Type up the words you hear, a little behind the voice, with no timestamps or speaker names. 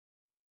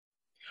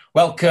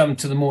Welcome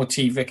to the More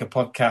T Vicar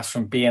podcast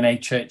from BNA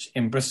Church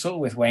in Bristol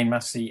with Wayne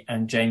Massey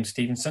and James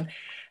Stevenson.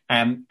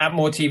 At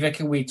More T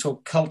Vicar, we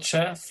talk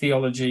culture,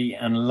 theology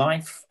and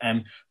life.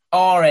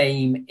 Our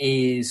aim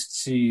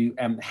is to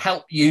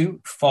help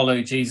you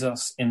follow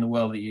Jesus in the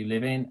world that you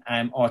live in,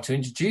 or to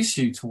introduce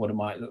you to what it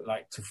might look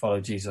like to follow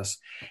Jesus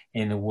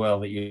in the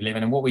world that you live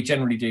in. And what we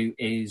generally do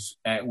is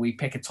we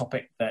pick a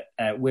topic that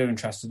we're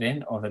interested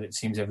in, or that it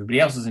seems everybody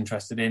else is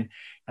interested in,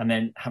 and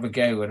then have a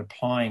go at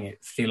applying it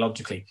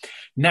theologically.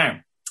 Now,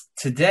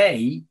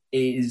 today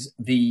is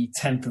the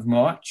 10th of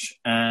March,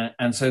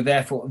 and so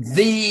therefore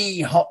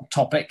the hot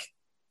topic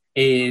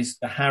is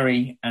the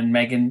Harry and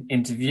Meghan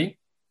interview.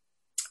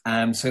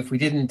 So if we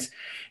didn't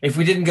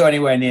go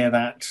anywhere near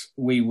that,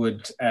 we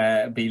would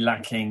be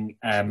lacking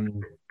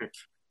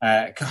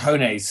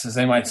cojones, as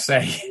they might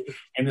say,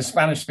 in the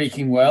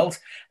Spanish-speaking world.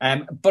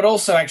 But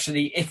also,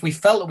 actually, if we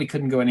felt that we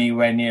couldn't go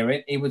anywhere near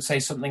it, it would say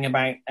something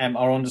about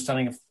our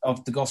understanding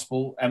of the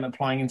gospel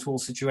applying into all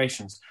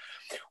situations.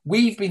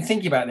 We've been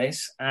thinking about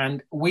this,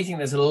 and we think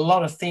there's a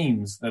lot of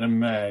themes that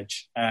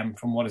emerge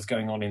from what is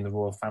going on in the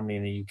royal family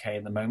in the UK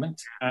at the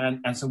moment.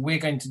 And so we're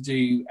going to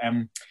do...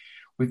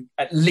 with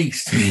at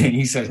least,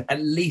 he says, at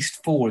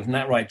least 4, isn't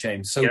that right,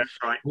 James? So yeah,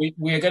 right.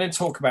 We are going to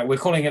talk about, we're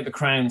calling it the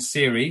Crown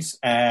series.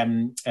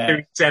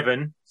 Series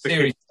 7.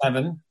 Series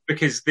 7.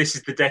 Because this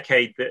is the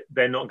decade that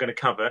they're not going to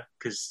cover,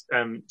 because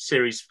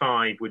Series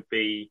 5 would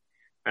be,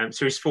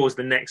 Series 4 is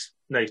the next,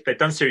 no, they've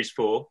done Series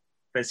 4,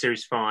 then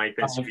Series 5,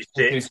 then Series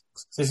 6.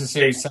 This is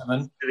Series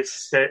 7.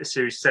 This is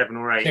Series 7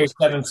 or 8. Series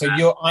 7,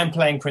 so I'm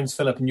playing Prince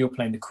Philip and you're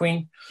playing the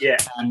Queen. Yeah.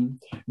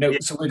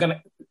 So we're going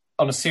to,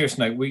 on a serious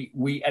note,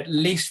 we at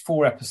least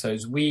 4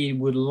 episodes, we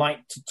would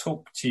like to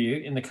talk to you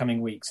in the coming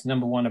weeks.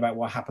 Number 1, about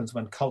what happens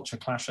when culture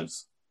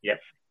clashes.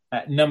 Yep.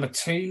 Number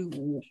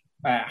 2,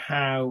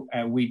 how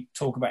we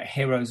talk about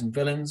heroes and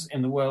villains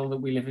in the world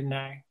that we live in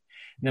now.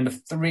 Number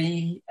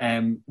 3,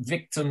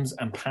 victims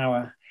and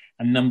power.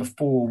 And number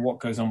 4, what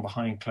goes on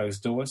behind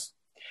closed doors.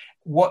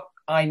 What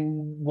I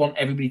want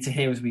everybody to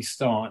hear as we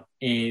start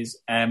is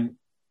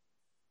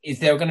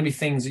there going to be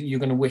things that you're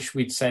going to wish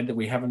we'd said that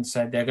we haven't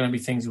said? There are going to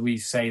be things that we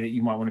say that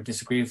you might want to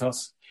disagree with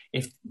us.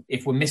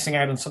 If we're missing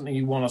out on something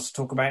you want us to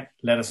talk about,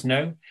 let us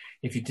know.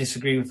 If you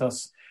disagree with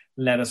us,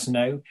 let us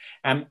know.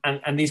 And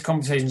these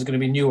conversations are going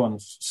to be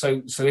nuanced.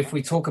 So if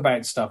we talk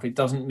about stuff, it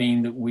doesn't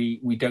mean that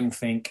we don't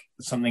think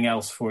something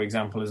else, for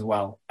example, as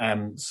well.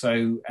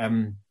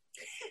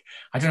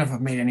 I don't know if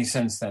I've made any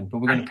sense then, but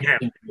we're going to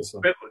pick into this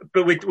one.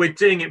 But we're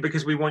doing it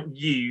because we want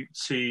you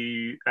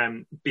to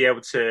be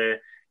able to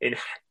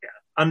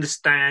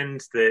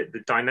understand the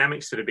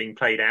dynamics that are being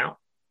played out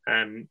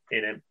in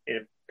a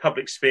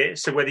public sphere.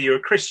 So whether you're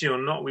a Christian or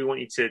not, we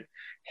want you to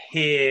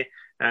hear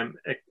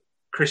a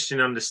Christian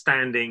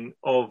understanding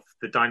of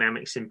the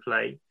dynamics in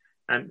play.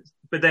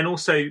 But then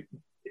also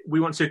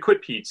we want to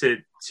equip you to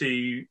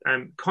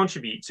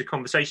contribute to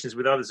conversations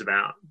with others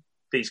about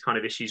these kind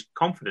of issues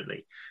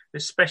confidently,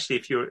 especially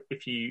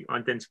if you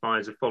identify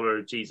as a follower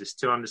of Jesus,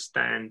 to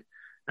understand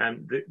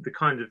the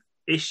kind of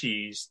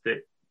issues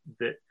that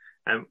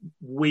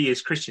we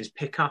as Christians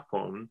pick up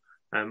on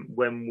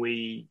when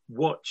we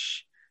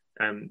watch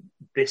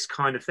this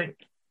kind of thing.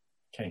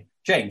 Okay,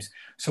 James.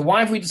 So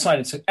why have we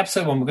decided? So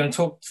episode 1, we're going to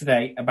talk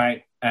today about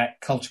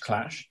culture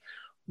clash.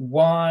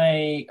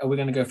 Why are we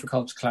going to go for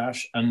culture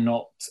clash and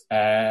not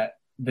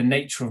the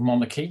nature of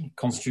monarchy,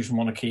 constitutional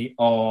monarchy,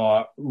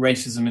 or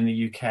racism in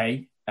the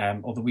UK?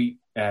 Although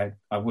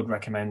I would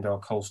recommend our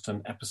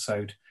Colston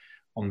episode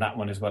on that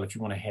one as well if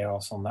you want to hear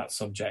us on that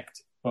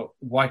subject. But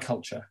why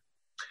culture?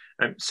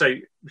 So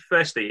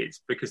firstly,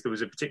 it's because there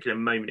was a particular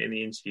moment in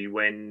the interview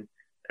when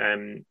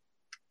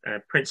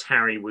Prince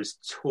Harry was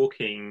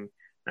talking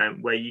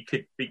where you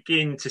could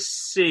begin to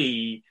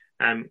see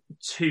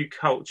 2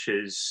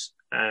 cultures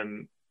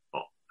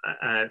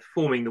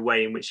forming the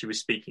way in which he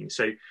was speaking.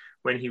 So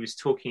when he was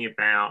talking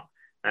about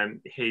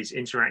his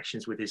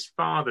interactions with his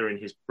father and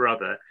his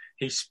brother,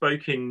 he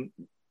spoke in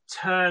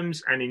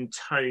terms and in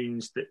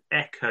tones that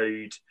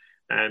echoed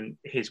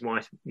his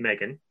wife,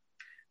 Meghan.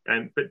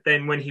 But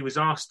then when he was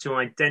asked to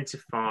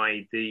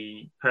identify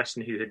the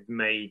person who had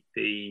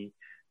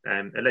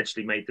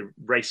allegedly made the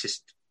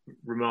racist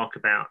remark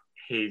about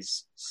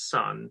his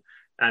son,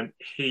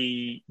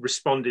 he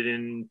responded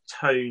in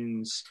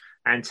tones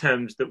and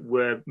terms that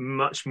were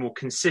much more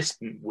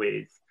consistent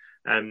with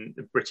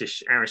the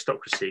British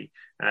aristocracy.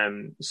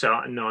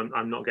 So no,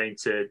 I'm not going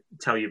to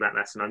tell you about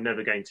that, and I'm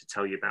never going to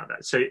tell you about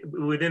that. So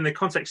within the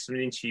context of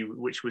an interview,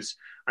 which was,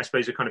 I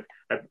suppose, a kind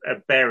of a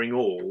bearing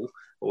all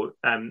or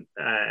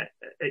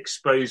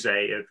expose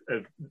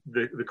of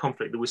the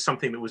conflict, there was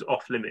something that was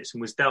off limits and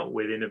was dealt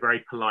with in a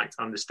very polite,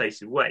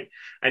 understated way.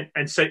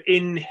 And so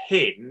in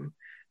him,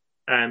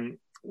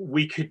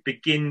 we could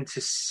begin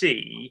to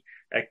see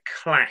a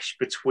clash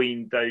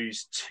between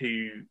those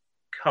 2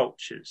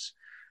 cultures.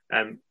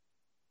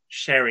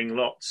 Sharing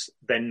lots,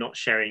 then not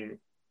sharing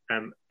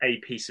a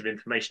piece of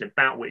information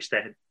about which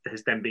there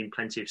has then been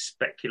plenty of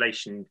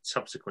speculation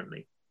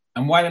subsequently.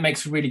 And why that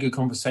makes a really good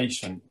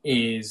conversation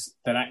is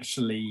that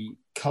actually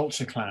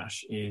culture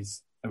clash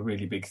is a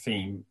really big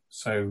theme.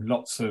 So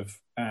lots of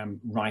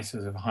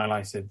writers have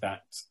highlighted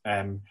that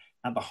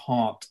at the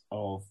heart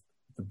of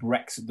the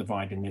Brexit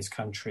divide in this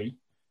country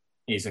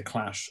is a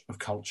clash of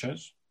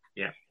cultures.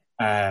 Yeah.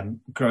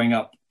 Growing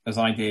up as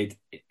I did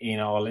in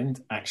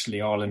Ireland,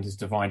 actually Ireland is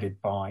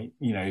divided by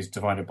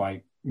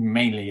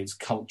mainly its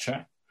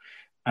culture,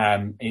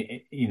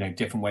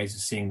 different ways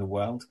of seeing the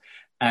world.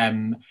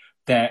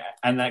 There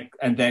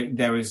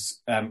is,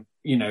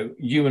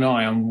 you and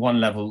I on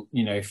one level,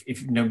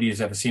 if nobody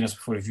has ever seen us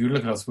before, if you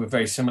look at us, we're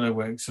very similar.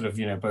 We're sort of,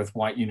 both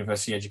white,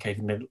 university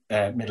educated,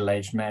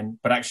 middle-aged men.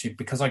 But actually,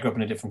 because I grew up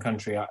in a different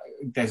country,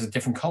 there's a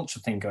different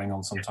culture thing going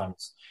on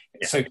sometimes.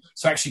 Yeah.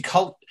 So actually,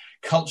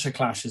 culture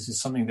clashes is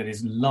something that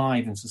is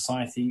live in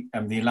society.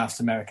 The last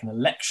American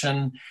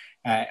election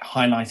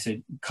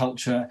highlighted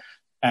culture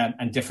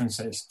and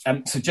differences.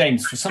 So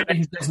James, for somebody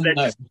who doesn't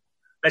know...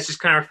 Let's just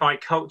clarify,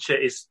 culture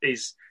is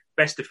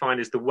best defined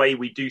as the way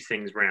we do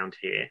things around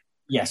here.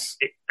 Yes.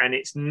 And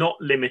it's not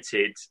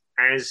limited,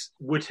 as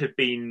would have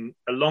been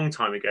a long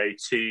time ago,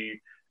 to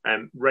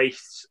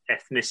race,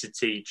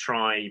 ethnicity,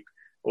 tribe,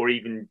 or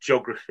even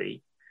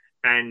geography.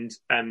 And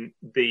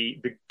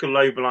the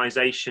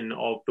globalization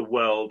of the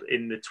world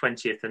in the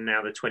 20th and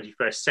now the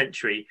 21st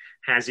century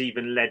has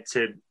even led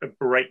to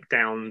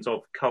breakdowns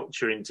of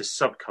culture into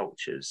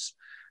subcultures.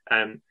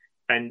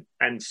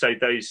 And so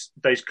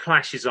those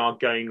clashes are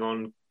going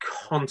on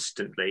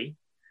constantly.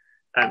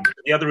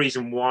 The other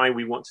reason why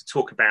we want to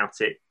talk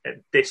about it at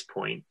this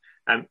point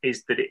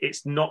is that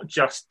it's not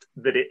just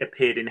that it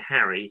appeared in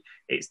Harry,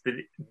 it's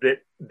that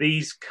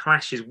these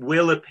clashes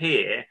will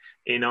appear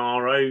in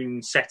our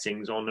own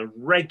settings on a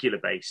regular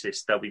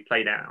basis. They'll be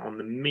played out in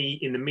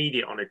the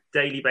media on a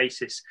daily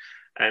basis,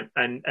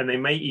 and they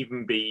may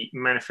even be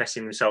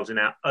manifesting themselves in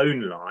our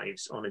own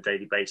lives on a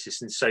daily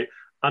basis. And so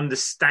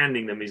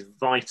understanding them is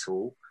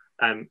vital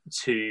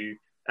to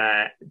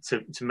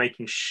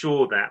making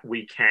sure that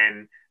we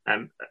can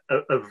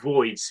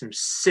avoid some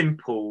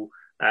simple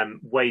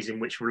ways in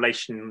which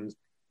relationships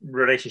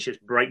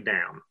break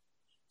down.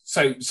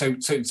 So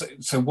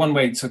one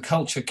way to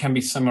culture can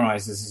be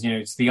summarized as,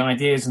 it's the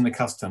ideas and the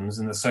customs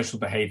and the social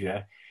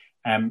behavior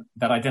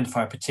that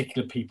identify a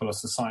particular people or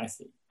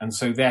society. And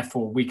so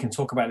therefore we can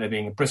talk about there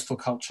being a Bristol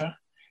culture,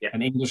 yep.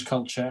 an English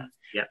culture.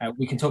 Yep.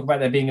 We can talk about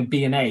there being a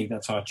B&A,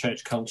 that's our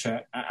church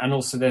culture, and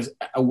also there's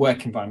a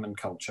work environment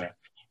culture.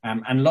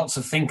 And lots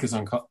of thinkers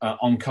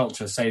on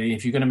culture say that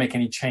if you're going to make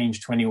any change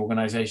to any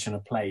organization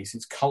or place,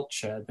 it's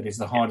culture that is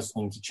the hardest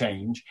thing to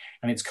change,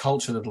 and it's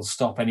culture that will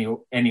stop any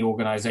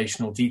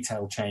organizational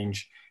detail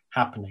change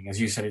happening. As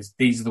you said,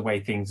 these are the way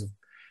things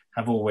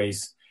have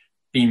always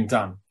been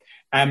done.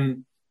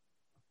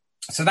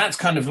 So that's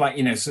kind of like,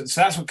 so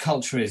that's what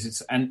culture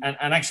is. And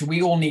actually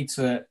we all need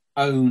to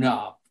own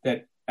up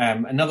that.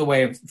 Another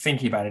way of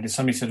thinking about it is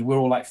somebody said we're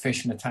all like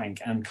fish in a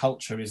tank, and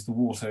culture is the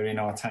water in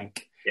our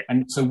tank. Yeah.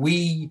 And so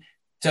we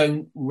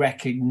don't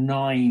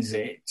recognize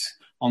it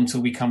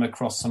until we come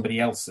across somebody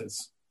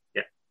else's.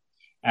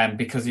 Yeah.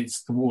 Because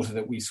it's the water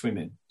that we swim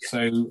in. Yeah.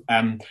 So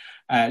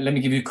let me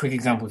give you a quick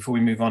example before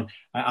we move on.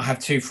 I have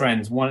two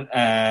friends, one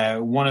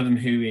of them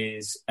who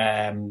is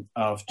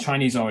of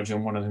Chinese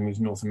origin, one of them who's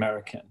North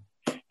American.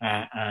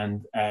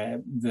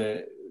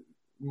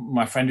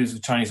 My friend who's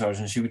of Chinese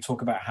origin, she would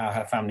talk about how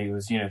her family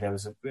was, there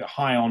was a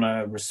high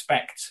honor,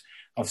 respect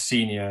of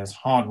seniors,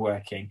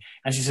 hardworking.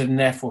 And she said, and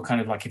therefore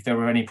kind of like if there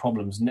were any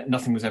problems,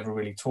 nothing was ever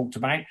really talked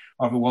about.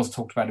 Or if it was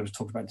talked about, it was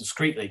talked about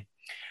discreetly.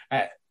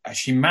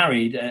 She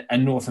married a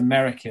North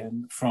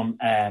American from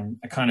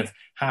a kind of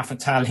half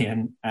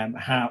Italian,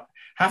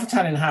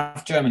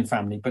 half German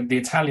family, but the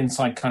Italian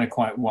side kind of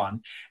quite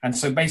won. And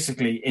so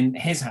basically in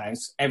his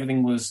house,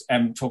 everything was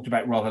talked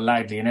about rather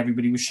loudly and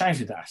everybody was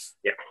shouted at.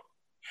 Yeah.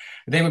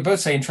 They would both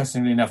say,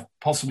 interestingly enough,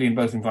 possibly in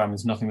both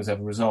environments, nothing was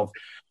ever resolved.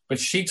 But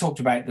she talked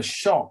about the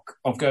shock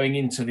of going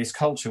into this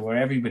culture where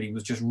everybody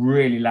was just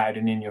really loud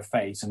and in your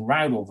face and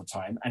loud all the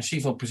time. And she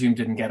thought presumed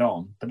didn't get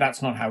on, but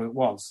that's not how it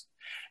was.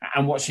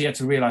 And what she had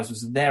to realize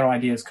was that their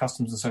ideas,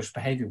 customs and social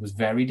behavior was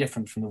very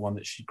different from the one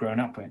that she'd grown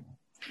up in.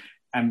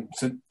 And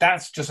so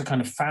that's just a kind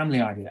of family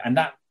idea. And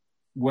that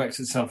works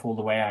itself all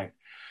the way out.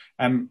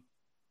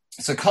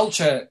 So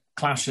culture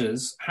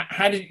clashes,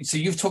 so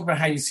you've talked about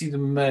how you see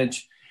them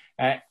emerge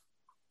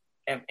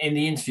in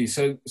the interview.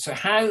 So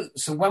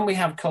when we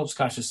have culture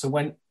clashes,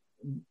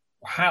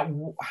 how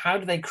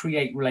do they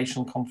create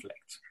relational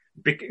conflict?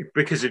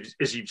 Because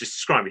as you've just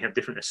described, we have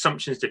different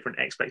assumptions, different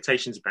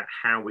expectations about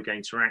how we're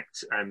going to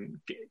act,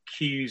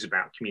 cues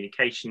about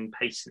communication,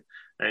 pace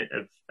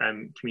of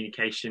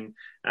communication,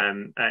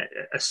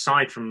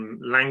 aside from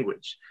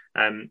language.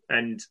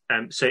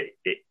 So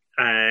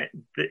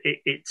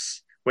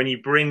it's when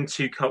you bring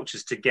two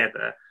cultures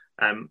together,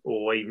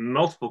 or even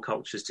multiple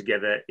cultures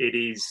together, it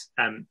is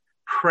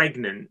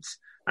pregnant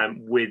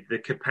with the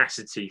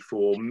capacity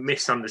for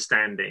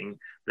misunderstanding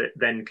that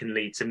then can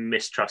lead to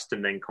mistrust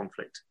and then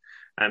conflict.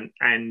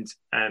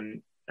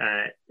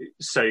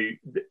 So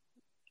the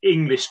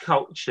English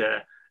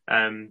culture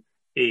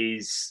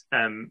is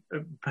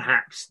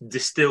perhaps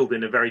distilled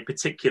in a very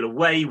particular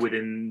way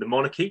within the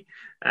monarchy,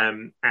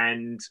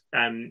 and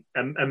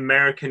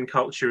American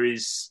culture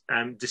is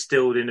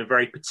distilled in a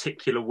very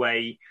particular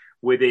way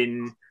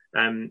within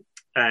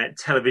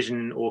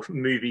television or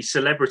movie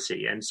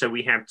celebrity. And so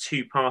we have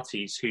two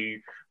parties who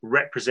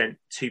represent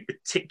two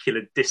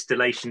particular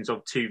distillations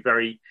of two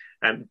very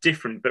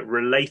different but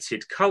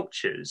related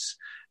cultures,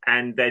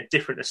 and their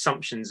different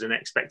assumptions and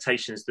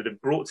expectations that are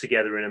brought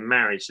together in a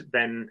marriage that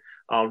then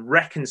are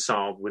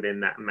reconciled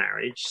within that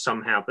marriage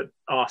somehow, but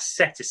are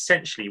set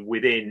essentially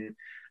within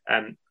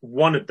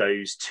one of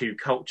those two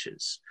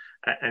cultures.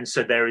 And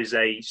so there is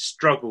a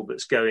struggle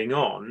that's going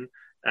on.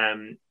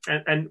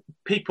 And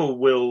people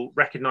will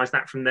recognize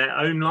that from their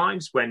own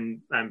lives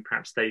when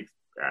perhaps they've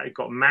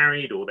got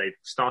married or they've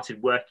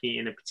started working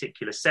in a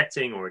particular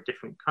setting or a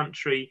different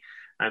country.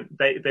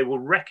 They will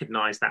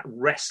recognize that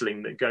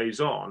wrestling that goes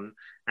on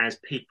as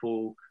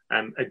people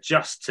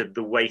adjust to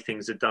the way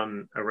things are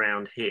done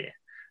around here.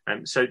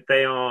 So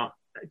they are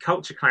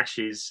culture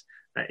clashes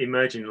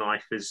emerge in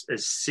life as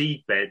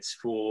seed beds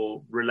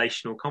for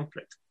relational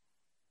conflict.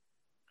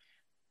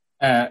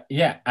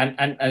 Yeah,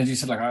 and as you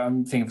said, like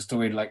I'm thinking of a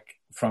story like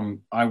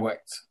I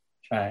worked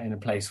in a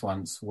place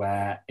once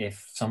where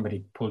if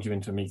somebody pulled you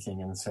into a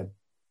meeting and said,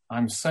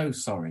 "I'm so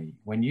sorry,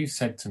 when you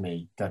said to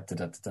me da da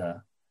da da da,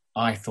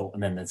 I thought,"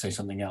 and then they'd say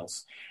something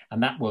else,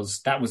 and that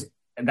was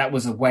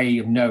a way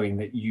of knowing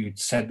that you'd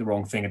said the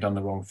wrong thing or done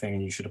the wrong thing,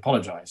 and you should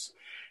apologise.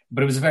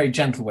 But it was a very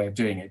gentle way of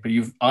doing it. But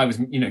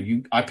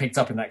I picked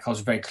up in that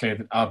culture very clear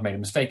that I've made a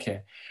mistake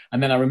here.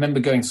 And then I remember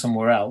going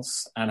somewhere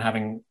else and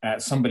having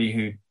somebody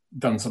who'd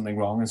done something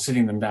wrong and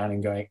sitting them down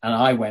and going, and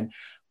I went,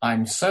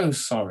 "I'm so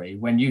sorry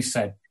when you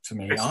said to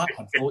me, I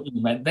thought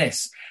you meant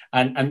this."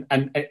 And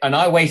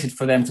I waited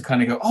for them to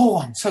kind of go, "Oh,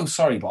 I'm so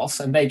sorry, boss."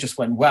 And they just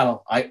went,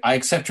 "Well, I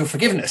accept your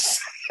forgiveness."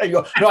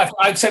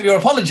 I accept your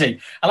apology.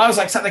 And I was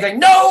like sat there going,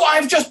 "No,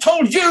 I've just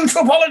told you to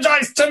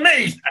apologise to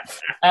me."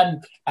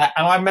 And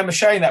I remember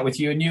sharing that with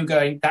you and you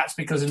going, "That's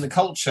because in the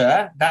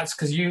culture, that's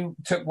because you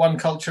took one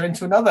culture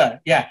into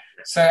another." Yeah.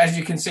 So as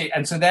you can see,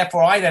 and so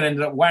therefore I then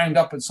ended up wound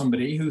up at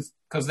somebody who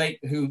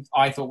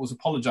I thought was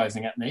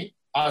apologising at me,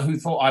 who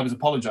thought I was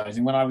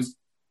apologising when I was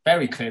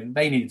very clear that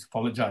they needed to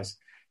apologise.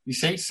 You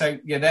see? So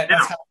yeah, that's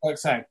how it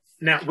works out.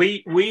 Now,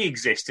 we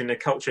exist in a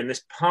culture in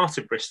this part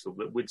of Bristol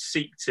that would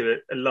seek to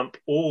lump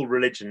all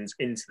religions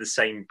into the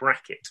same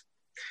bracket,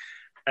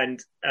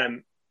 and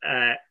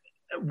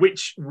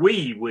which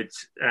we would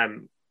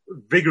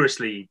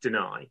vigorously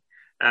deny,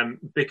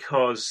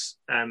 because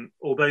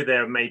although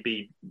there may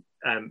be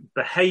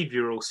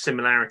behavioural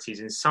similarities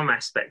in some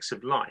aspects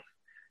of life,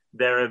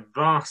 there are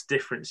vast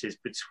differences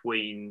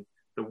between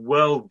the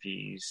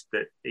worldviews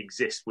that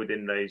exist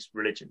within those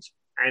religions.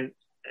 And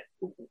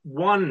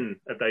one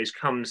of those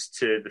comes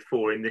to the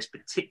fore in this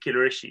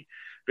particular issue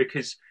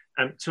because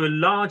to a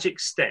large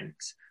extent,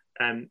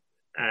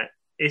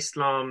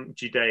 Islam,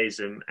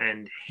 Judaism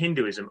and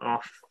Hinduism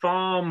are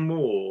far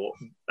more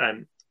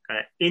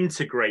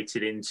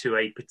integrated into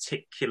a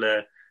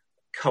particular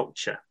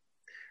culture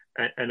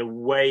and a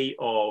way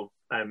of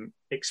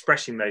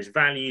expressing those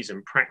values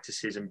and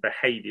practices and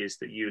behaviours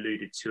that you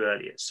alluded to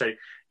earlier. So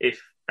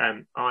if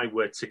I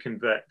were to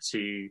convert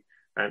to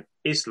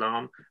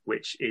Islam,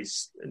 which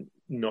is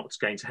not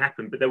going to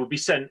happen, but there would be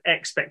certain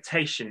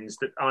expectations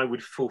that I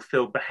would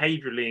fulfill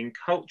behaviourally and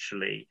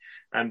culturally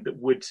that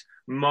would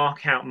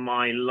mark out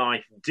my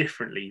life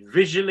differently,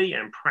 visually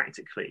and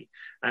practically.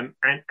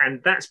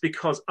 And that's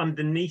because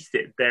underneath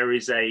it, there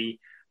is a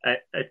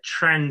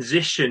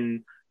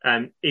transition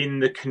in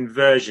the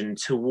conversion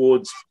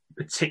towards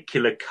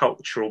particular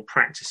cultural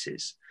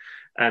practices.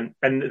 And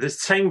the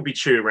same would be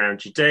true around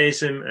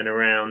Judaism and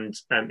around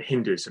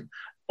Hinduism.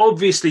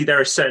 Obviously,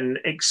 there are certain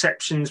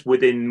exceptions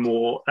within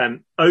more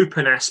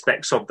open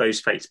aspects of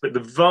those faiths, but the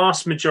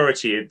vast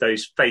majority of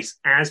those faiths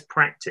as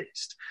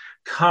practiced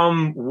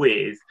come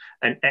with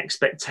an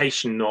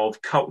expectation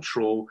of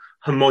cultural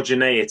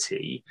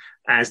homogeneity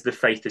as the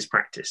faith is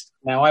practiced.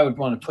 Now, I would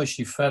want to push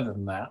you further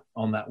than that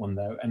on that one,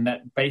 though, and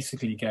that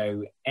basically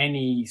go,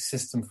 any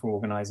system for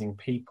organising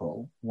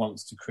people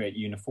wants to create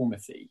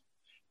uniformity.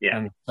 Yeah.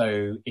 And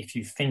so if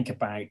you think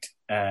about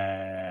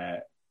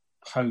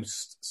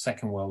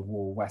post-Second World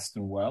War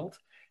Western world,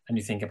 and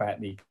you think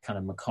about the kind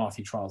of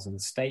McCarthy trials in the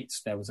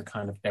States, there was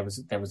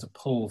a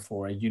pull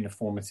for a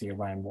uniformity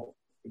around what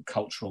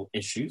cultural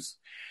issues.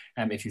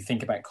 If you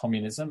think about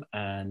communism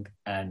and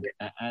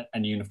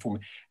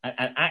uniformity,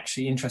 and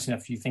actually, interesting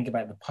enough, if you think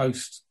about the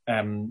post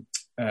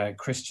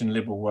Christian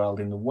liberal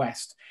world in the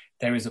West,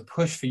 there is a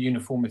push for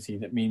uniformity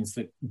that means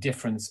that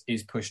difference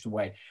is pushed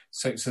away.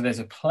 So there's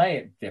a play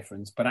at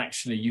difference, but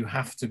actually you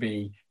have to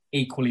be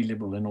equally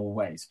liberal in all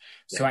ways.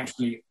 So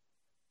actually,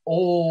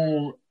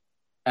 all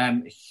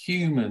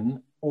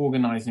human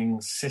organizing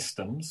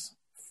systems,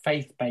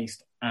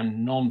 faith-based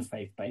and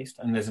non-faith-based,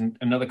 and there's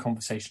another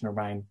conversation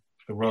around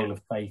the role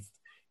of faith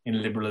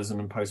in liberalism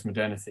and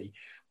postmodernity,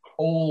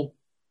 all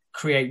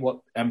create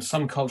what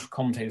some cultural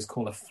commentators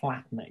call a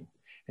flattening,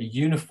 a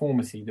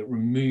uniformity that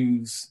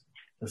removes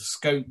the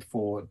scope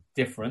for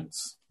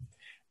difference.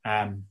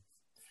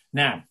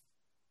 Now,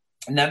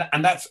 and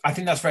I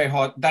think that's very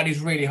hard. That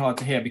is really hard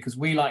to hear, because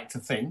we like to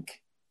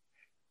think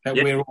that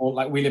we're all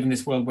like, we live in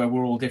this world where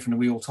we're all different and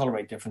we all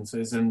tolerate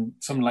differences. And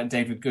someone like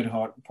David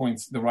Goodhart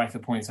the writer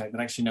points out that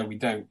actually, no, we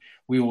don't.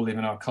 We all live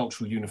in our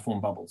cultural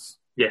uniform bubbles.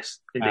 Yes,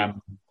 indeed.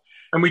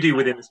 And we do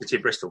within the city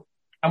of Bristol.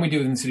 And we do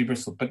within the city of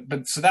Bristol.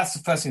 But so that's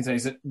the first thing to say,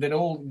 is that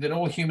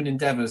all human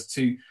endeavours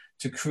to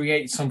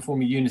create some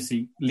form of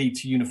unity lead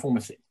to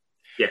uniformity.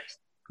 Yes.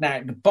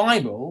 Now, the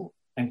Bible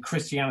and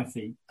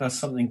Christianity does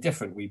something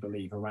different, we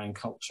believe, around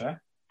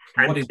culture.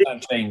 What is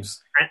that,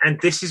 James? And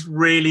this is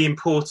really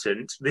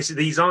important.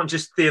 These aren't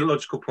just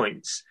theological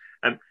points.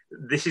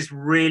 This is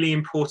really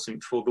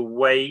important for the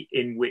way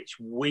in which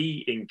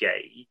we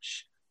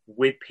engage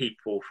with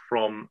people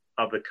from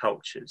other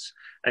cultures.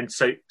 And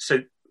so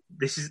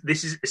this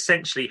is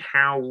essentially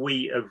how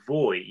we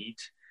avoid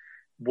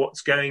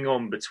what's going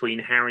on between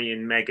Harry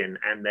and Meghan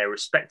and their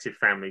respective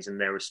families and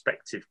their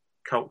respective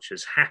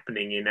cultures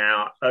happening in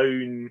our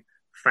own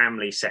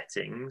family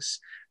settings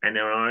and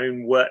in our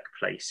own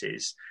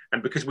workplaces.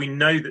 And because we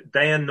know that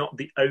they are not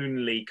the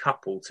only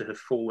couple to have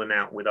fallen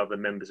out with other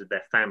members of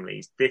their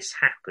families, this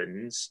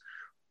happens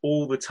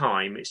all the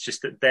time. It's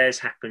just that theirs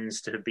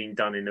happens to have been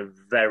done in a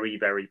very,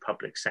 very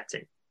public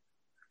setting.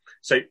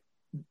 So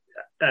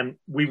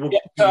we will...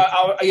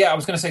 I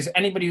was going to say, so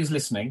anybody who's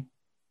listening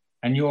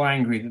and you're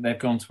angry that they've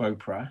gone to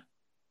Oprah,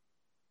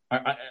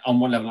 on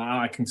one level,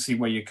 I can see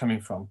where you're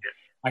coming from. Yeah.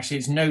 Actually,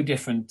 it's no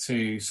different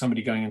to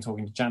somebody going and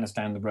talking to Janice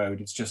down the road.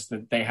 It's just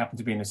that they happen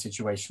to be in a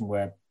situation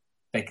where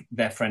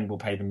their friend will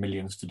pay them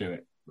millions to do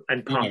it.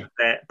 And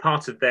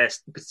part of their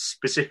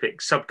specific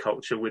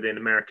subculture within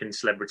American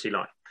celebrity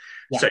life.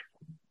 Yeah. So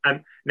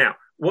now,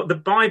 what the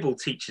Bible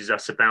teaches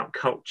us about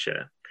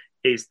culture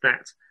is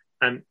that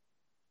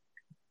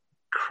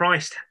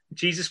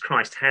Jesus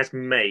Christ has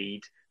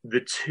made the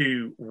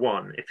two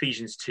one,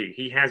 Ephesians 2.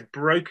 He has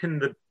broken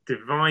the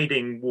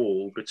dividing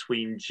wall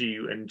between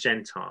Jew and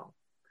Gentile.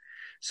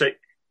 So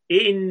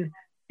in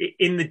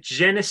the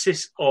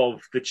genesis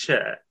of the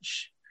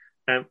church,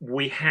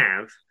 we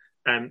have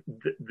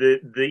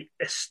the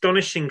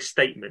astonishing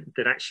statement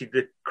that actually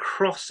the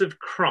cross of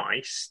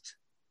Christ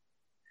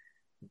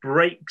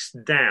breaks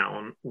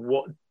down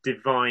what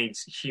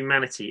divides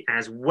humanity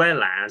as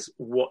well as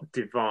what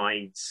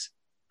divides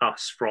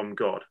us from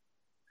God.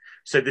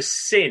 So the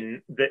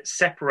sin that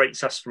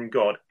separates us from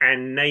God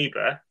and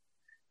neighbour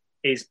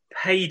is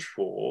paid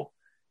for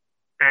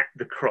at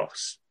the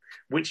cross,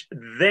 which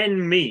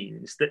then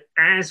means that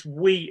as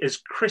we as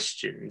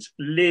Christians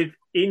live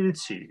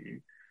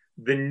into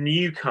the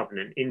new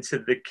covenant, into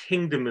the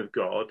kingdom of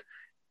God,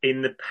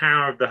 in the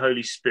power of the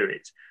Holy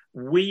Spirit,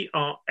 we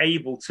are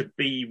able to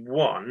be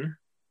one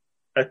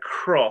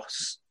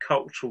across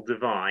cultural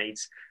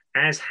divides,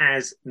 as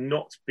has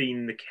not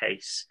been the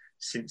case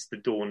since the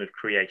dawn of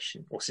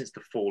creation or since the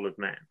fall of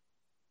man.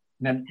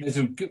 Now, there's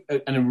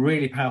a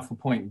really powerful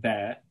point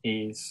there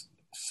is,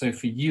 so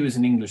for you as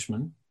an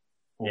Englishman,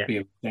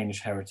 albeit with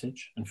Danish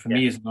heritage, and for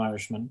me as an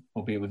Irishman,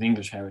 albeit with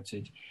English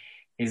heritage,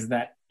 is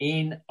that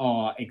in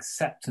our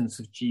acceptance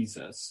of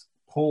Jesus,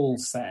 Paul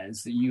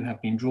says that you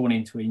have been drawn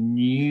into a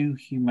new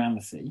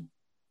humanity,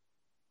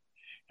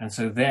 and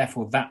so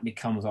therefore that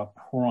becomes our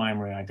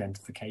primary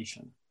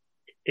identification.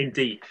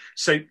 Indeed.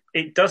 So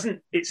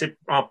it's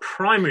our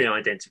primary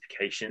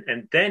identification.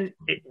 And then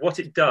what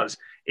it does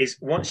is,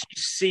 once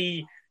you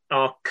see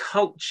our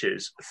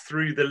cultures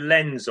through the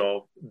lens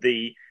of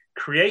the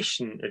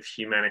creation of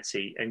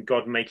humanity and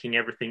God making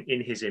everything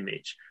in his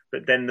image,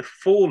 but then the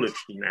fall of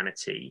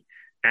humanity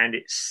and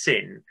its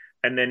sin,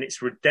 and then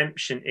its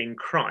redemption in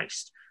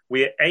Christ,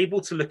 we are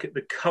able to look at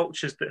the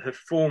cultures that have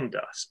formed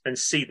us and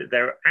see that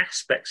there are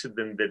aspects of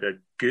them that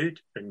are good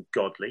and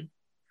godly,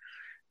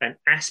 and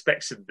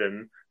aspects of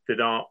them that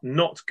are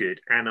not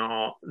good and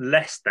are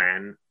less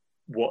than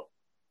what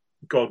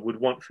God would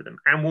want for them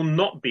and will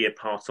not be a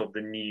part of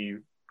the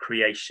new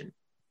creation.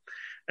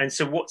 And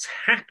so what's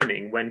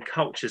happening when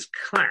cultures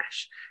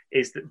clash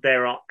is that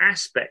there are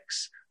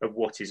aspects of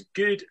what is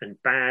good and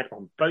bad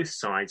on both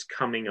sides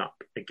coming up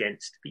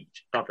against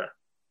each other.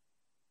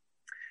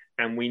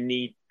 And we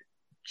need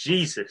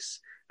Jesus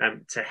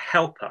to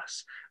help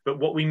us. But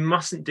what we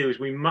mustn't do is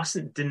we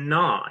mustn't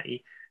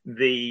deny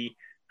the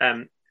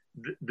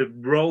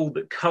role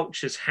that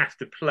cultures have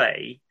to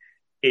play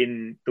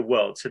in the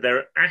world. So there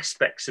are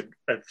aspects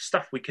of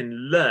stuff we can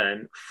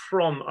learn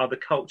from other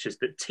cultures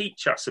that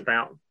teach us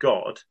about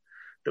God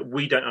that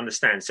we don't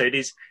understand. So it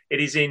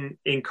is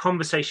in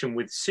conversation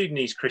with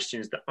Sudanese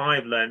Christians that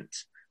I've learnt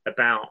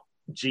about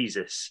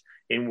Jesus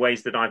in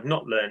ways that I've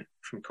not learnt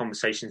from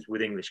conversations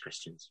with English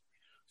Christians.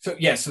 So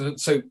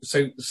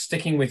so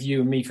sticking with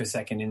you and me for a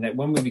second, in that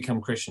when we become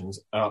Christians,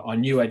 our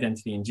new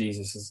identity in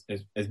Jesus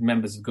as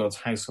members of God's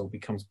household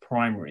becomes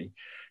primary.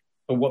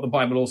 but what the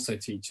Bible also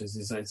teaches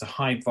is that it's a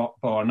high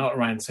bar, not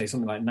around, say,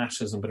 something like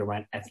nationalism, but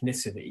around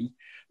ethnicity.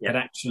 That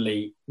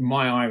actually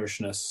my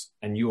Irishness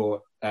and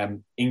your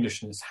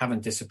Englishness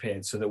haven't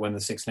disappeared, so that when the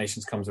Six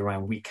Nations comes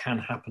around, we can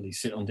happily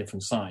sit on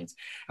different sides.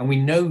 And we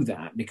know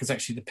that because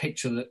actually the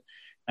picture that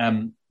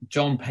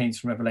John paints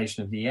from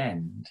Revelation of the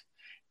end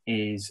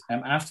is,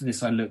 after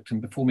this I looked,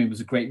 and before me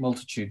was a great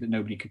multitude that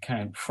nobody could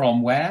count,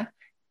 from where?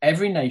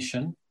 Every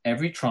nation,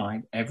 every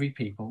tribe, every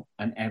people,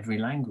 and every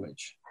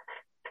language.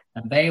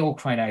 And they all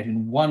cried out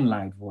in one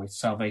loud voice,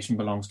 salvation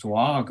belongs to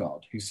our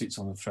God who sits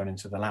on the throne and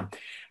to the Lamb.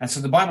 And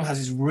so the Bible has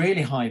this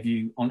really high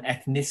view on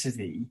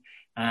ethnicity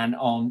and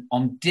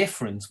on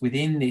difference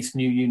within this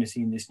new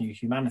unity and this new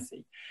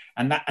humanity.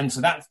 And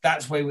so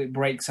that's where it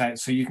breaks out.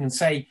 So you can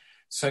say,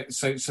 so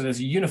there's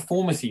a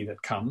uniformity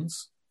that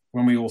comes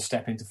when we all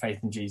step into faith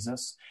in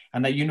Jesus.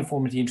 And that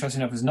uniformity,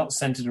 interesting enough, is not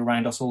centered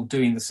around us all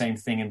doing the same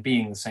thing and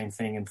being the same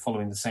thing and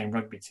following the same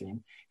rugby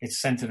team. It's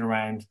centered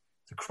around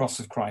the cross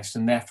of Christ,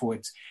 and therefore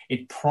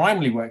it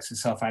primarily works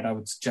itself out, I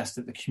would suggest,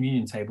 at the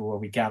communion table where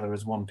we gather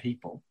as one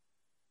people.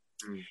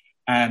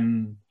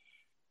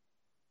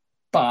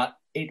 But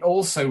it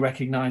also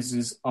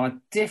recognizes our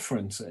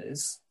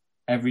differences,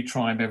 every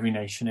tribe, every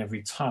nation,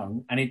 every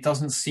tongue, and it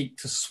doesn't seek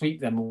to sweep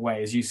them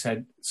away, as you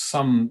said,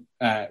 some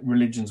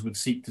religions would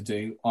seek to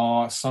do,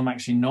 or some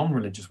actually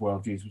non-religious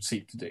worldviews would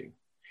seek to do.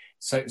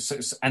 So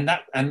that's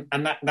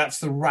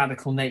the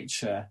radical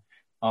nature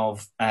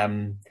of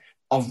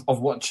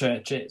what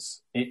church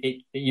is.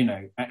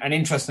 And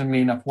interestingly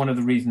enough, one of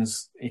the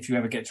reasons, if you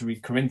ever get to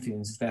read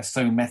Corinthians, is they're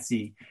so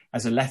messy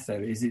as a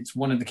letter, is it's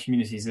one of the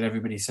communities that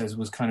everybody says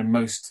was kind of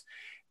most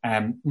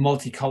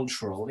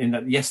multicultural, in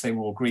that, yes, they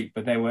were all Greek,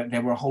 but there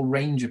were a whole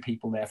range of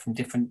people there from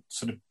different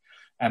sort of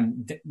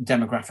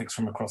demographics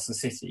from across the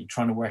city,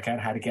 trying to work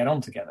out how to get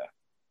on together.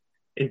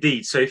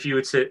 Indeed. So if you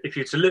were to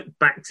look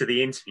back to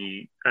the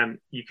interview,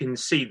 you can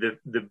see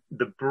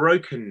the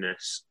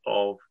brokenness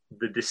of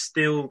the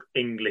distilled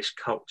English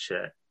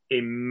culture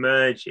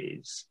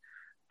emerges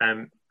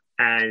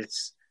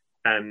as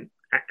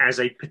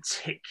a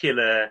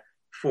particular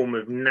form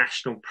of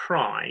national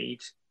pride,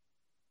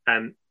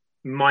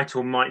 might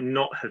or might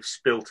not have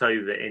spilt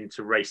over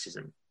into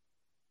racism.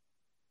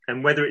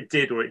 And whether it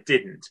did or it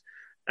didn't,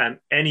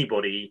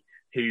 anybody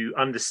who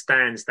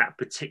understands that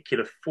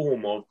particular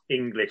form of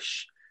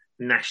English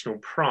national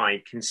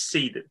pride can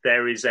see that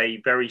there is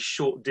a very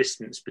short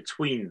distance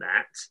between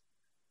that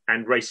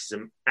and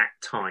racism at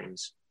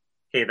times.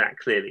 Hear that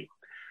clearly.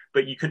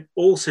 But you can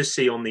also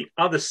see on the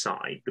other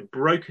side, the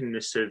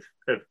brokenness of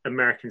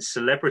American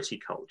celebrity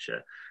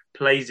culture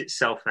plays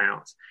itself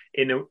out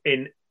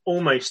in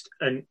almost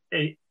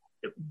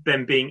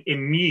them being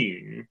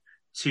immune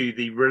to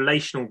the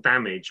relational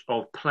damage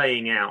of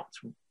playing out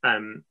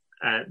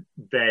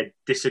their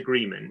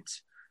disagreement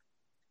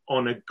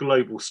on a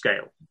global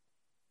scale,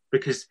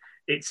 because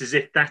it's as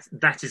if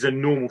that is a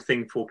normal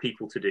thing for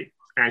people to do,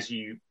 as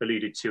you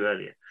alluded to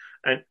earlier.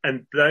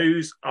 And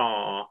those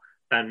are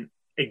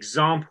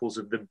examples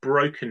of the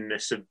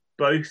brokenness of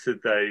both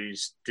of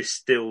those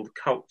distilled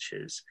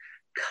cultures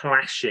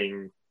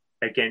clashing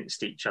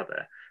against each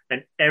other,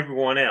 and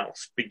everyone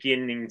else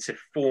beginning to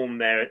form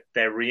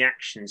their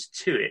reactions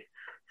to it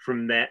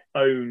from their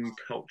own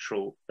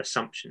cultural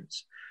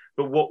assumptions.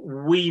 But what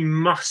we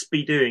must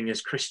be doing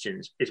as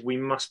Christians is we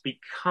must be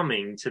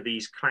coming to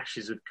these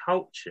clashes of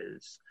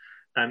cultures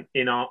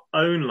in our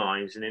own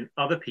lives and in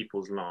other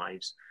people's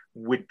lives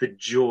with the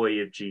joy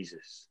of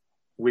Jesus,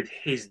 with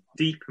his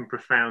deep and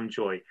profound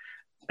joy,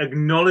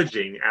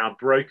 acknowledging our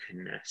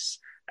brokenness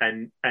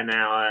and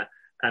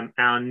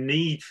our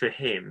need for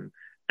him,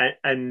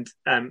 and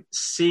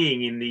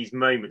seeing in these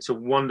moments a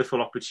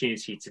wonderful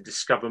opportunity to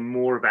discover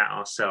more about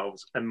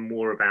ourselves and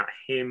more about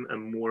him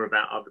and more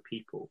about other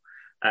people,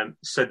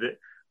 so that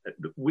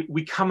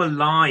we come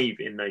alive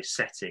in those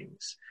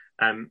settings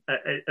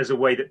as a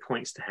way that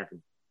points to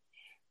heaven.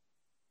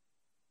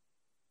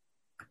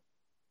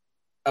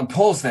 I'll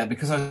pause there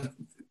because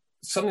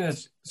something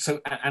that's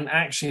so, and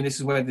actually this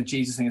is where the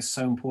Jesus thing is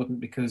so important,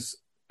 because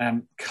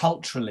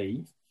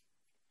culturally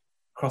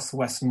across the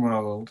Western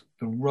world,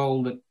 the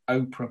role that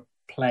Oprah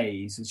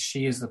plays is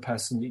she is the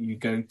person that you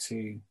go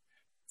to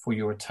for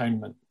your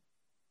atonement.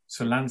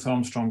 So Lance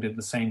Armstrong did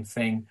the same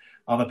thing.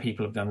 Other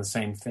people have done the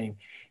same thing.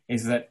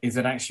 Is that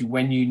actually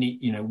when you need,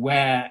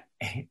 where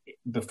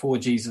before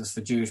Jesus,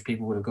 the Jewish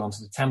people would have gone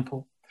to the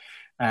temple.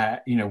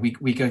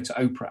 We go to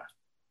Oprah.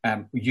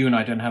 You and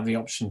I don't have the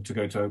option to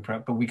go to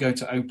Oprah, but we go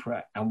to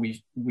Oprah and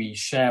we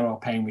share our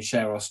pain, we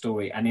share our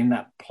story. And in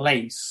that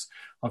place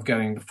of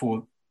going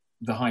before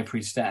the high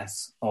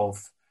priestess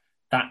of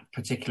that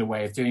particular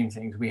way of doing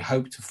things, we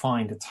hope to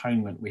find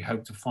atonement, we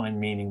hope to find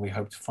meaning, we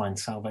hope to find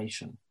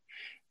salvation.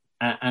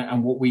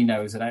 And what we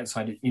know is that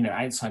outside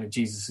of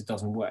Jesus, it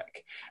doesn't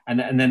work. And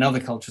then other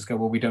cultures go,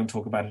 well, we don't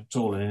talk about it at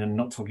all. And in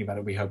not talking about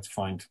it, we hope to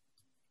find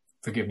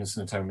forgiveness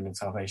and atonement and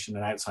salvation.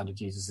 And outside of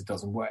Jesus, it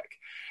doesn't work.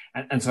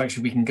 And so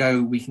actually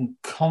we can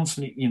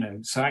constantly,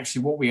 so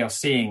actually what we are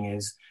seeing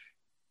is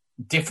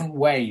different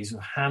ways of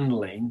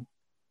handling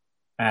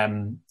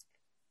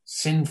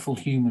sinful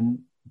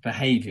human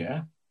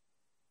behavior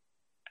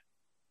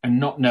and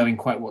not knowing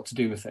quite what to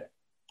do with it.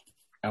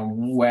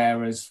 And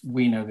whereas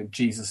we know that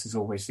Jesus is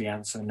always the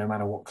answer, no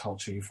matter what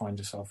culture you find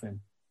yourself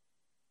in.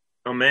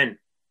 Amen.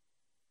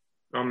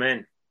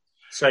 Amen.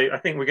 So I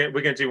think we're going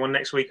to do one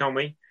next week, aren't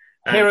we?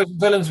 Heroes and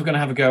villains we're going to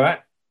have a go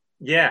at.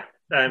 Yeah.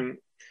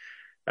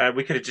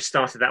 We could have just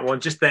started that one.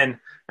 Just then,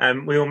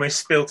 we almost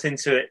spilt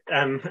into it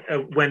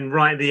when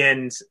right at the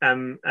end,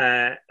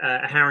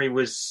 Harry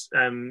was...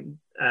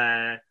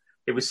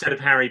 it was said of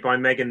Harry by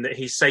Meghan that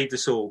he saved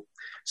us all.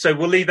 So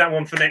we'll leave that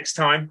one for next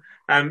time.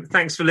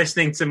 Thanks for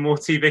listening to More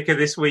T Vicar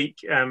this week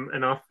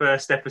and our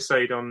first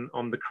episode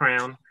on The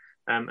Crown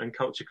and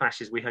culture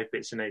clashes. We hope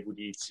it's enabled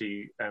you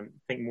to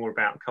think more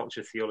about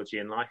culture, theology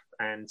and life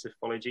and to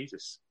follow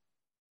Jesus.